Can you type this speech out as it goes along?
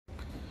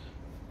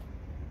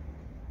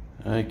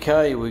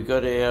Okay, we've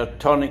got our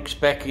tonics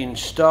back in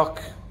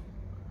stock.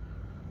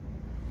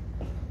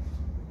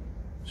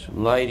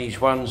 Some ladies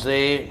ones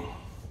there.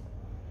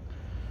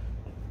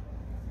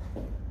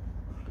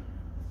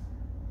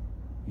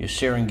 Your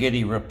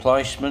Serengeti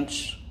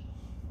replacements.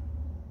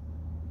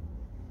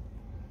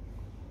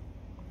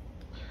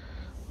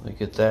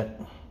 Look at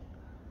that.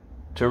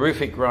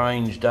 Terrific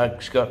range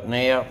Doug's got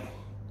now.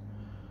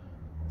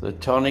 The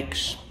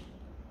tonics.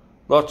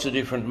 Lots of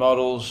different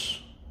models.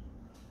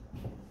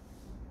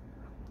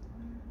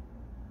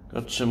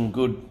 Got some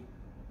good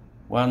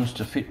ones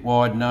to fit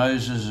wide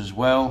noses as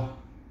well.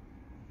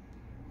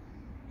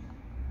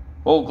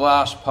 All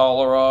glass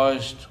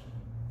polarised.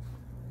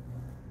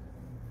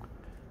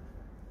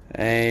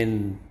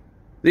 And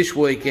this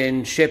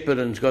weekend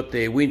Shepparton's got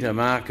their winter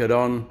market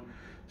on,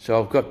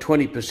 so I've got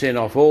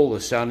 20% off all the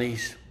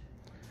sunnies.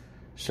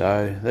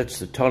 So that's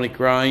the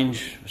tonic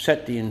range.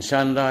 Saturday and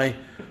Sunday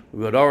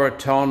we've got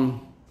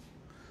Oroton,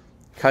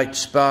 Kate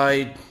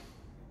Spade,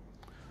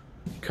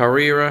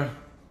 Carrera,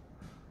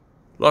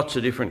 lots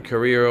of different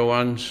Carrera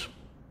ones.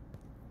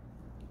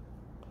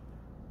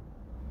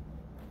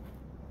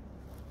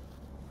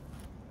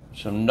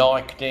 Some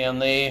Nike down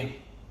there,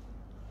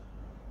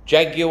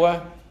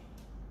 Jaguar,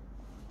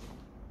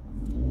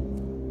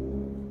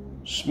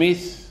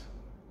 Smith,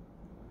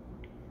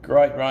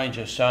 great range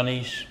of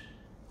sunnies.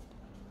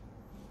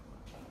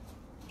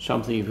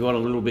 Something if you want a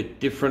little bit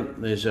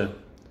different, there's a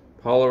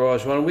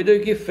polarised one. We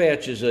do gift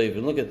vouchers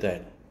even, look at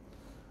that.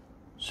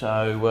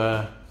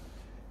 So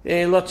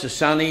yeah, lots of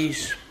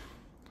sunnies.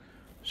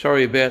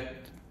 Sorry about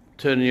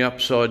turning you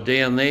upside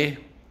down there.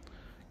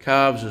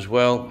 Calves as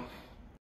well.